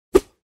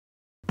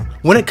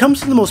When it comes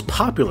to the most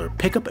popular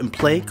pick up and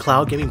play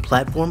cloud gaming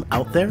platform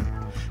out there,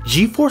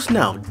 GeForce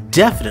Now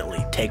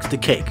definitely takes the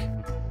cake.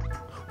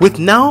 With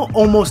now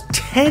almost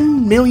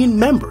 10 million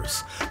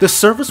members, the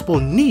service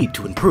will need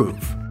to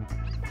improve.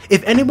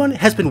 If anyone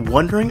has been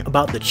wondering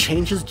about the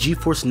changes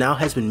GeForce Now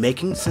has been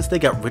making since they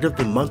got rid of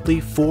the monthly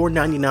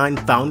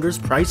 $4.99 Founders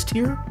price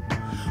tier,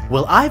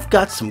 well, I've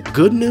got some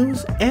good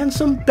news and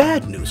some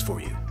bad news for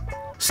you.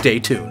 Stay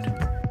tuned.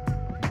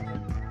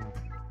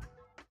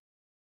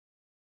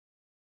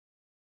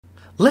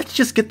 Let's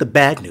just get the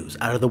bad news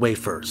out of the way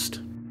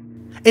first.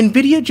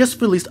 NVIDIA just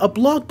released a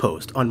blog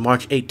post on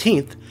March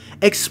 18th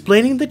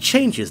explaining the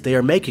changes they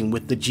are making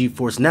with the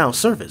GeForce Now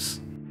service.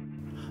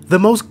 The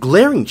most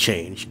glaring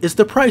change is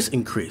the price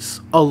increase,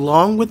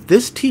 along with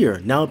this tier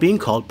now being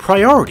called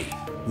Priority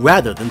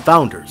rather than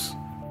Founders.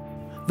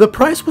 The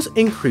price was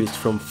increased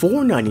from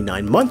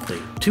 $4.99 monthly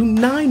to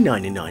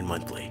 $9.99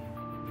 monthly.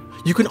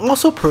 You can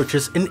also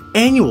purchase an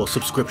annual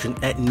subscription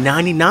at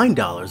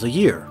 $99 a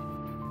year.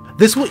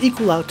 This will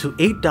equal out to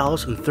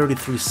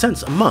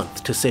 $8.33 a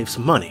month to save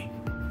some money.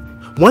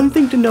 One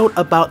thing to note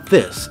about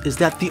this is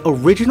that the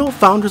original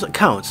Founders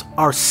accounts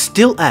are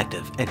still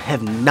active and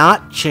have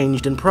not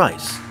changed in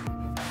price.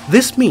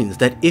 This means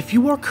that if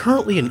you are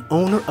currently an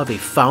owner of a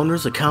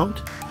Founders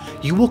account,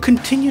 you will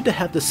continue to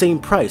have the same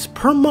price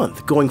per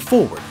month going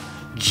forward,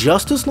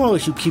 just as long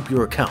as you keep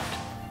your account.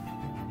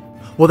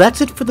 Well,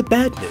 that's it for the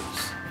bad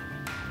news.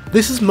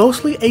 This is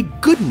mostly a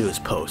good news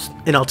post,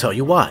 and I'll tell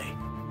you why.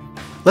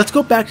 Let's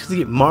go back to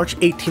the March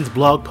 18th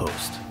blog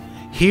post.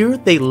 Here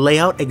they lay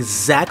out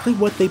exactly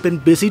what they've been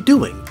busy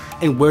doing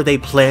and where they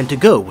plan to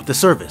go with the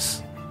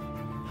service.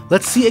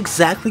 Let's see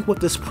exactly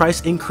what this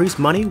price increase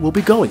money will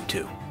be going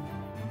to.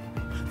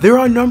 There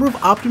are a number of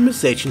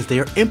optimizations they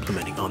are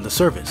implementing on the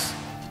service.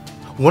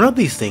 One of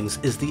these things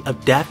is the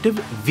adaptive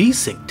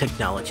VSync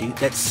technology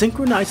that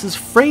synchronizes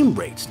frame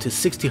rates to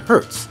 60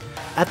 Hz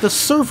at the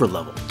server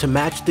level to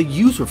match the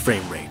user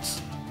frame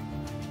rates.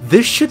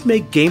 This should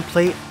make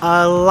gameplay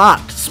a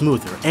lot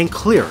smoother and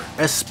clearer,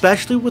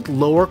 especially with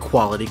lower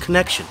quality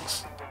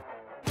connections.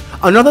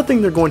 Another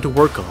thing they're going to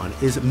work on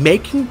is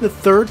making the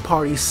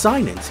third-party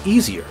sign-ins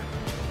easier.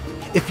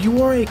 If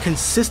you are a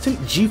consistent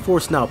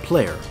GeForce Now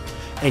player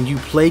and you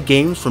play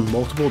games from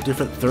multiple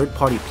different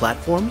third-party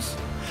platforms,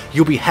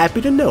 you'll be happy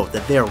to know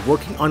that they are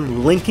working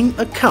on linking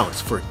accounts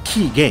for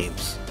key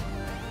games.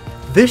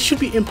 This should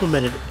be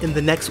implemented in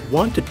the next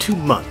 1 to 2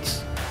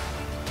 months.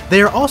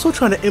 They are also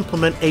trying to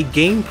implement a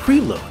game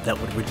preload that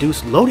would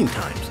reduce loading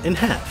times in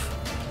half.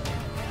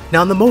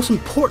 Now, the most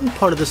important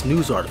part of this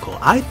news article,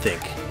 I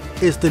think,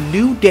 is the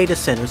new data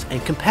centers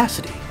and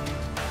capacity.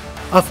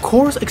 Of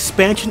course,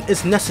 expansion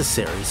is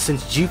necessary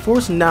since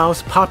GeForce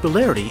Now's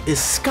popularity is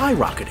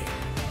skyrocketing.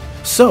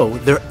 So,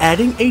 they're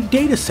adding a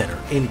data center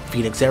in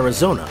Phoenix,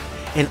 Arizona,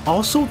 and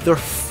also their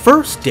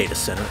first data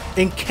center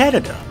in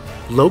Canada,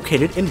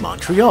 located in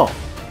Montreal.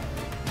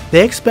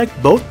 They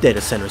expect both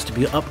data centers to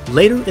be up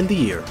later in the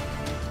year.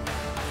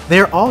 They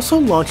are also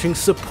launching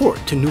support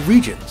to new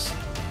regions.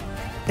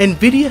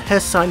 NVIDIA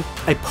has signed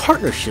a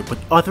partnership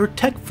with other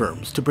tech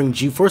firms to bring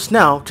GeForce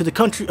Now to the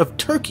country of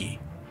Turkey.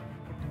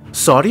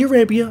 Saudi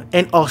Arabia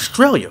and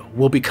Australia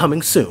will be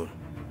coming soon.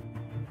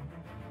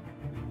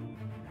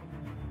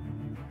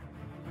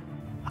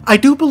 I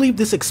do believe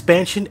this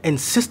expansion and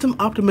system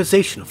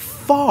optimization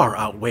far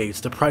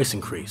outweighs the price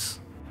increase.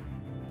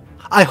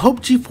 I hope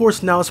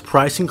GeForce Now's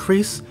price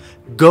increase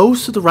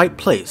goes to the right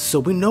place so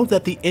we know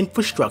that the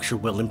infrastructure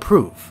will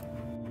improve.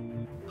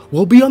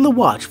 We'll be on the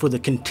watch for the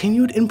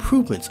continued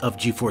improvements of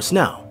GeForce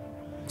Now,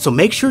 so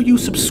make sure you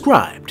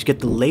subscribe to get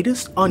the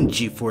latest on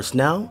GeForce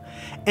Now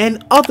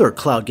and other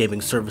cloud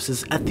gaming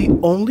services at the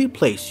only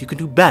place you can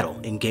do battle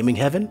in gaming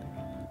heaven,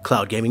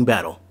 Cloud Gaming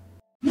Battle.